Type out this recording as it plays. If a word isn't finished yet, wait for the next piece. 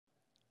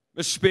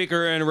Mr.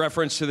 Speaker, in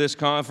reference to this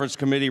conference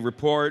committee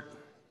report,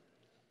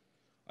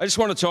 I just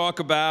want to talk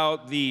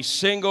about the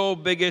single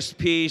biggest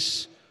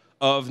piece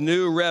of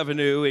new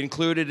revenue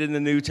included in the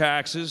new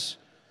taxes,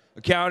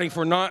 accounting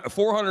for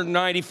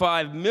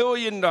 $495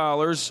 million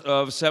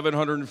of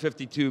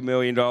 $752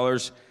 million.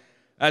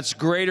 That's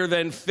greater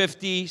than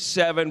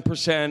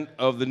 57%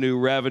 of the new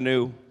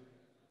revenue.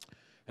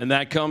 And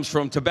that comes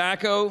from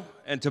tobacco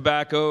and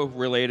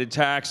tobacco-related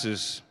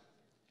taxes.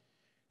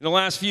 In the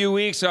last few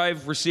weeks,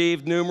 I've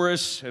received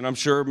numerous, and I'm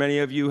sure many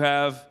of you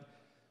have,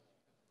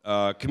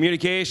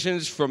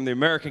 communications from the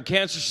American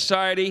Cancer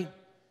Society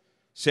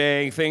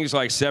saying things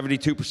like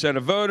 72%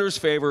 of voters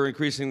favor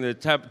increasing the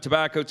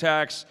tobacco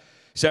tax,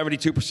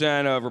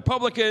 72% of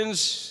Republicans,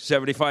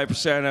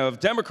 75% of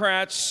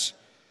Democrats,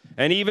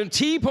 and even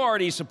Tea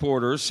Party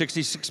supporters,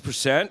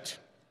 66%,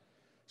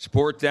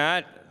 support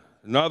that.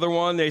 Another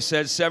one, they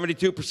said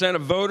 72%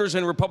 of voters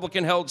in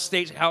Republican-held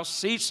state House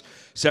seats,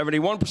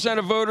 71%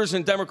 of voters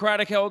in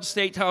Democratic-held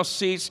state House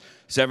seats,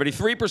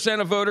 73%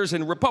 of voters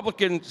in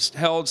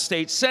Republican-held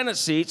state Senate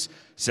seats,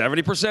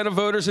 70% of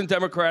voters in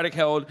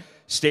Democratic-held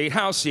state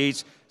House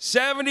seats,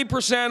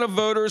 70% of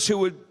voters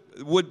who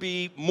would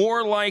be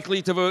more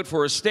likely to vote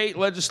for a state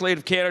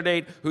legislative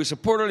candidate who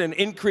supported an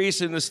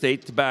increase in the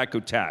state tobacco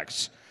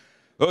tax.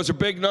 Those are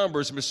big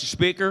numbers, Mr.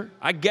 Speaker.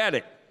 I get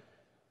it.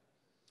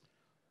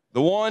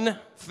 The one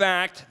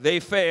fact they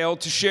failed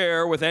to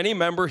share with any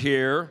member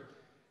here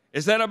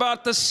is that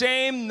about the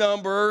same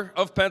number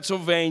of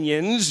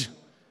Pennsylvanians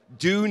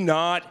do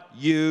not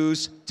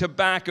use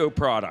tobacco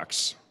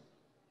products.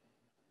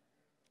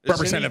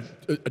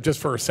 Representative, just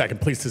for a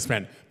second, please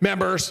suspend.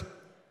 Members,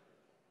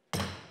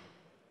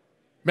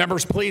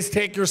 please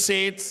take your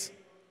seats.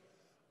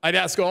 I'd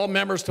ask all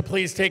members to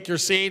please take your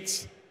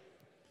seats.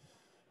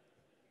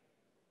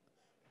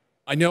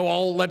 I know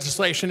all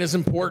legislation is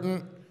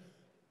important,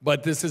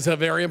 but this is a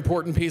very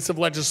important piece of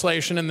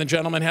legislation, and the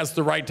gentleman has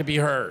the right to be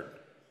heard.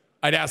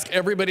 I'd ask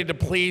everybody to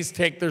please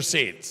take their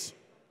seats.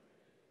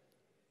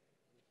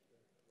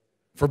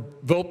 For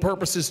vote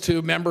purposes,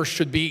 too, members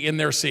should be in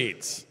their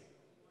seats.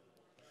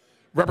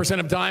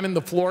 Representative Diamond,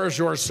 the floor is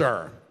yours,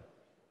 sir.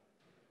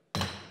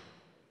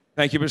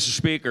 Thank you, Mr.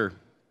 Speaker.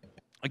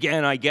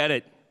 Again, I get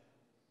it.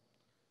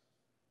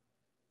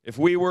 If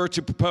we were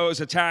to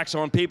propose a tax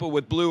on people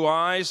with blue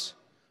eyes,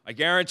 I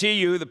guarantee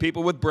you the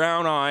people with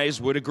brown eyes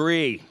would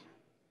agree.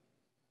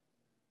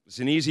 It's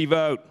an easy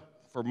vote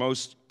for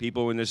most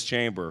people in this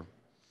chamber.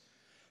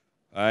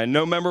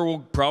 No member will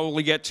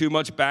probably get too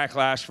much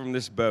backlash from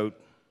this vote,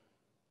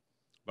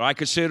 but I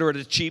consider it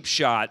a cheap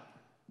shot.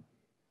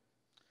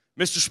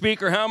 Mr.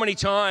 Speaker, how many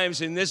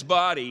times in this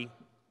body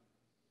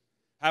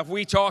have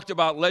we talked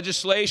about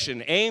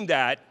legislation aimed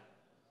at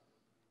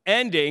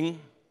ending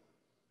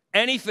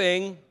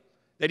anything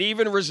that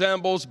even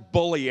resembles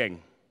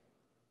bullying?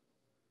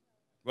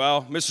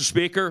 Well, Mr.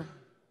 Speaker,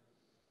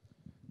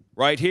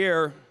 right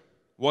here,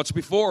 what's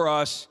before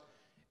us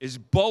is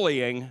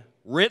bullying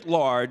writ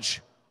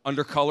large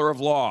under color of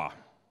law.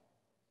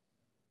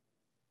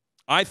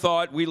 I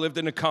thought we lived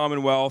in a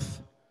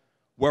commonwealth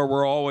where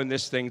we're all in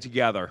this thing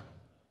together.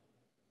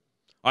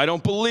 I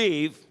don't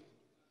believe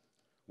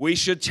we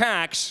should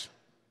tax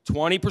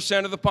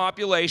 20% of the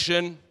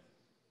population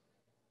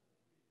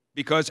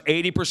because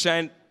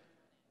 80%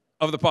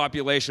 of the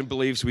population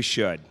believes we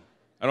should.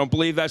 I don't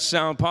believe that's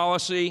sound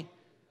policy.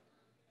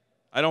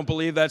 I don't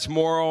believe that's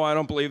moral. I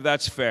don't believe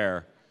that's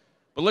fair.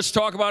 But let's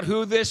talk about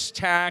who these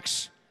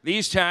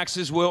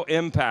taxes will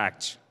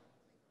impact.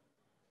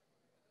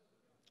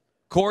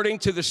 According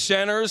to the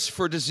Centers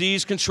for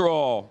Disease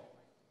Control,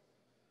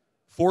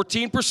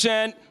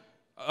 14%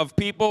 of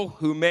people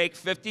who make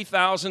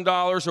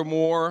 $50,000 or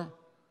more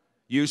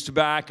use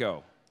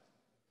tobacco.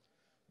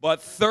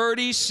 But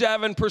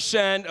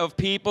 37% of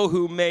people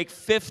who make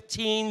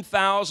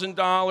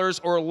 $15,000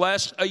 or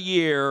less a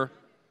year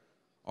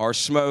are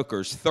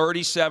smokers,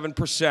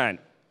 37%.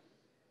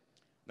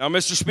 Now,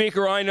 Mr.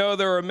 Speaker, I know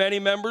there are many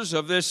members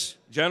of this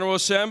General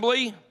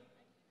Assembly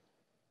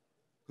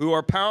who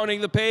are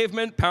pounding the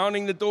pavement,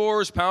 pounding the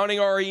doors, pounding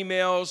our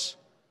emails,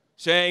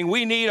 saying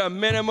we need a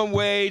minimum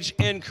wage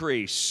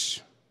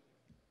increase.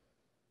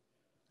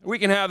 We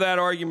can have that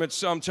argument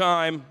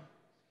sometime.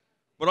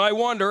 But I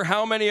wonder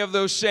how many of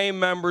those same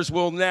members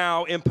will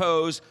now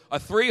impose a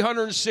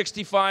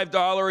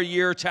 $365 a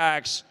year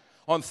tax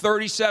on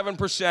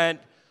 37%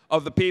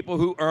 of the people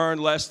who earn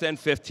less than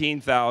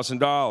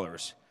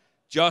 $15,000.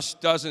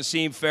 Just doesn't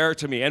seem fair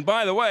to me. And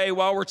by the way,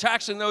 while we're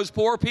taxing those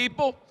poor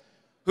people,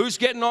 who's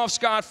getting off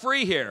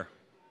scot-free here?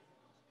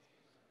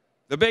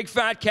 The big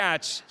fat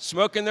cats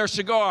smoking their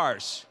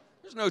cigars.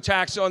 There's no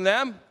tax on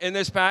them in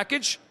this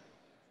package.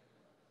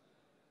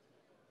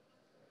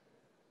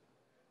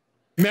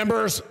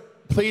 Members,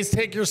 please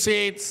take your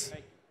seats.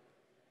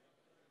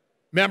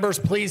 Members,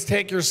 please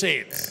take your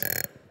seats.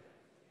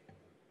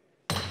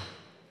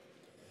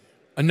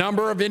 A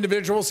number of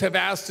individuals have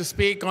asked to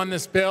speak on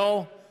this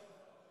bill.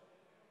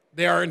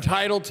 They are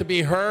entitled to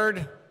be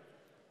heard.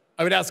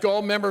 I would ask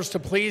all members to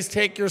please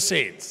take your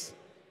seats.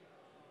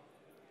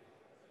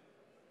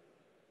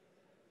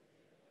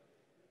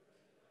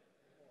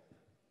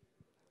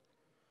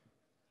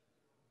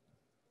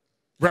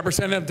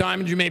 Representative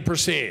Diamond, you may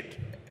proceed.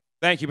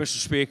 Thank you, Mr.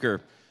 Speaker.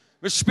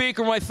 Mr.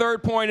 Speaker, my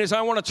third point is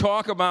I want to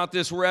talk about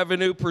this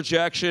revenue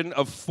projection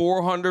of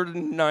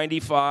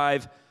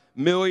 $495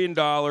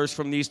 million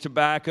from these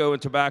tobacco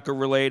and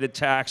tobacco-related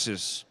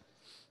taxes.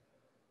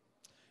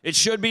 It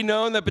should be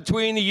known that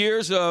between the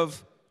years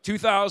of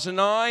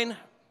 2009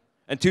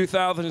 and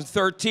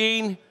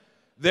 2013,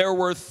 there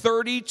were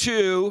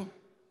 32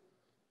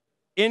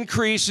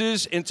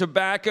 increases in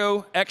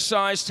tobacco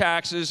excise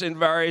taxes in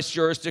various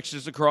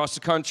jurisdictions across the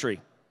country.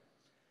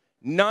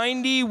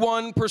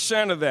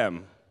 91% of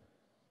them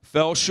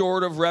fell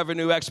short of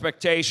revenue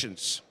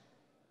expectations.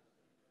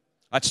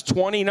 That's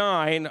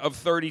 29 of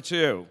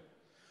 32.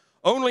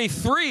 Only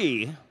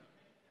 3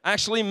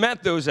 actually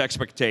met those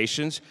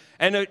expectations,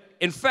 and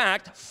in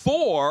fact,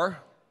 4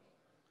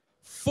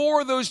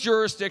 of those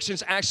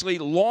jurisdictions actually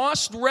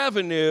lost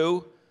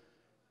revenue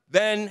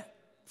than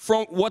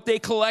from what they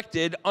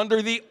collected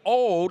under the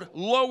old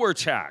lower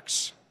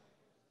tax.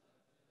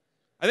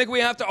 I think we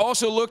have to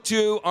also look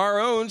to our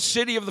own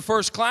city of the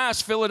first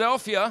class,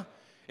 Philadelphia,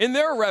 in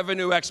their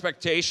revenue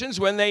expectations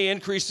when they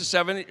increased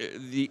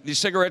the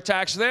cigarette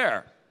tax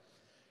there.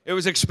 It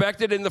was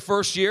expected in the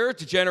first year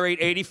to generate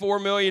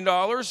 $84 million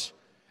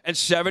and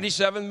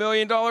 $77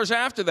 million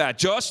after that,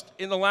 just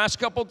in the last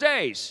couple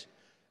days.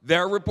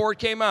 Their report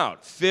came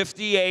out,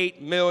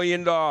 $58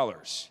 million,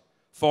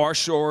 far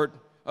short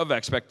of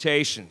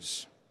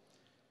expectations.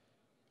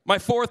 My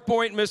fourth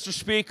point, Mr.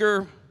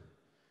 Speaker,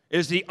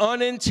 is the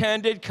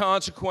unintended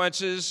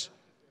consequences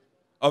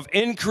of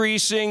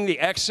increasing the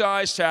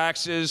excise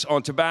taxes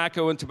on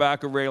tobacco and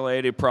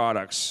tobacco-related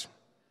products.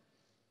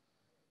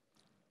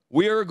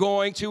 We are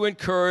going to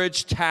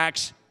encourage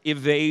tax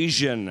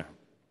evasion.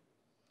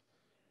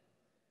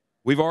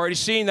 We've already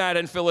seen that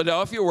in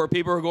Philadelphia, where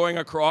people are going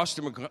across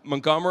to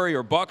Montgomery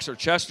or Bucks or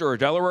Chester or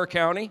Delaware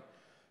County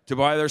to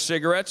buy their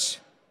cigarettes.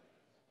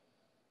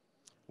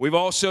 We've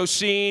also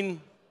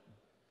seen,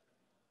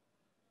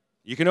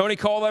 you can only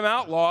call them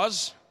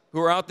outlaws, who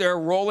are out there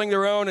rolling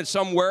their own in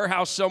some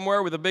warehouse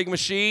somewhere with a big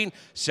machine,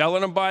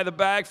 selling them by the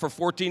bag for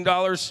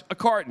 $14 a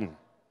carton.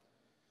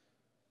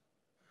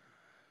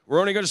 We're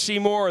only going to see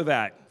more of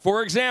that.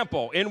 For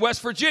example, in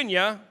West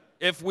Virginia,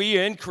 if we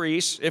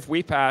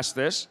pass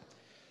this,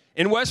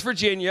 in West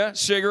Virginia,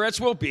 cigarettes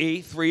will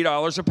be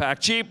 $3 a pack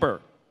cheaper.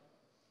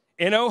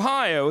 In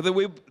Ohio,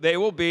 they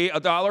will be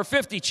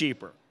 $1.50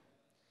 cheaper.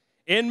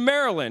 In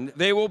Maryland,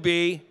 they will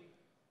be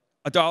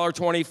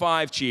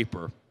 $1.25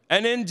 cheaper.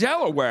 And in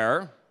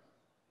Delaware,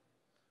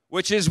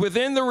 which is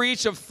within the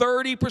reach of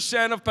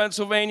 30% of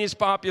Pennsylvania's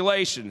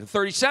population,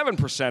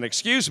 37%,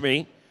 excuse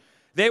me,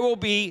 they will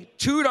be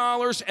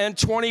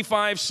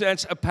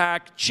 $2.25 a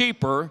pack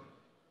cheaper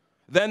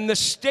than the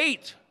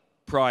state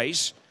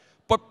price,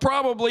 but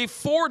probably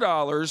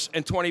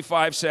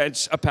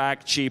 $4.25 a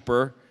pack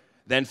cheaper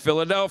than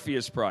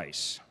Philadelphia's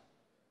price.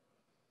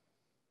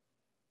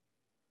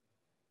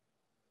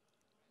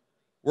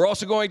 We're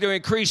also going to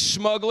increase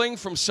smuggling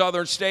from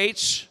southern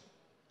states.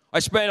 I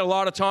spent a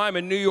lot of time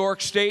in New York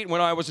State when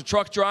I was a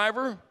truck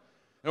driver.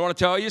 I want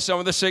to tell you, some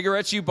of the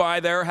cigarettes you buy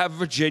there have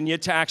Virginia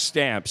tax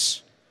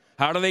stamps.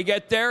 How do they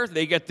get there?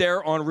 They get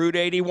there on Route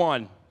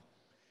 81.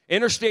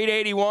 Interstate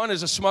 81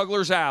 is a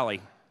smuggler's alley.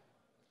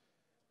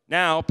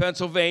 Now,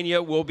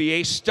 Pennsylvania will be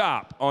a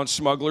stop on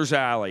Smuggler's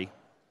Alley.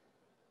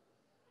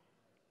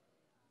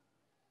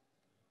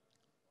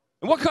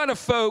 And what kind of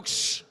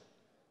folks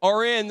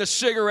are in the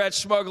cigarette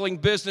smuggling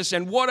business,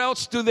 and what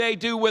else do they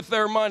do with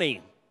their money?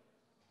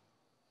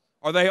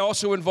 Are they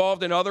also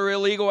involved in other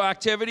illegal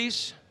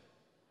activities?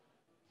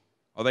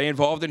 Are they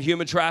involved in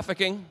human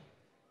trafficking?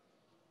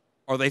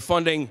 Are they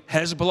funding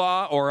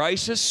Hezbollah or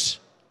ISIS?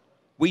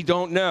 We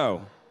don't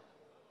know.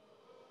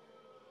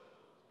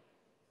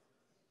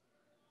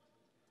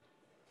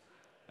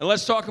 And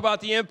let's talk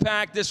about the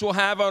impact this will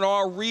have on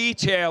our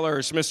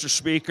retailers, Mr.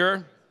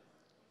 Speaker.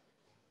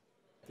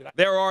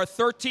 There are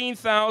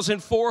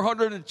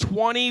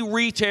 13,420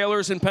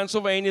 retailers in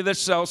Pennsylvania that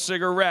sell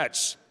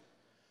cigarettes.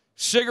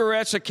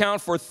 Cigarettes account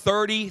for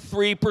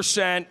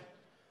 33%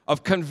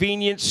 of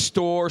convenience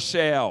store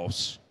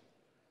sales.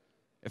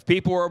 If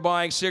people are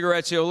buying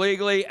cigarettes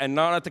illegally and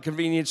not at the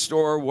convenience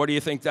store, what do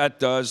you think that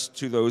does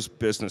to those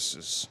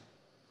businesses?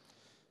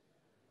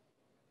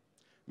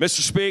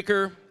 Mr.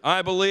 Speaker,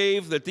 I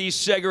believe that these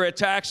cigarette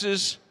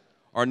taxes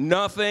are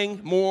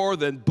nothing more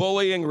than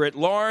bullying writ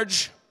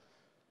large.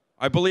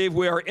 I believe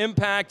we are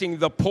impacting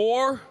the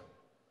poor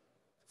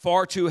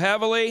far too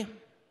heavily.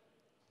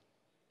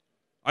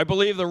 I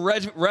believe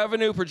the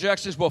revenue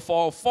projections will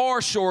fall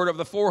far short of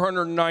the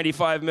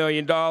 $495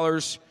 million.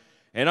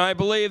 And I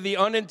believe the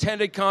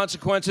unintended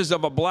consequences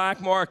of a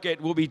black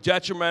market will be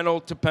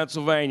detrimental to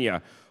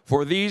Pennsylvania.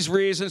 For these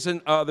reasons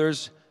and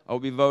others, I will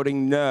be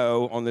voting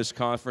no on this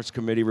conference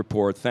committee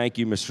report. Thank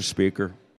you, Mr. Speaker.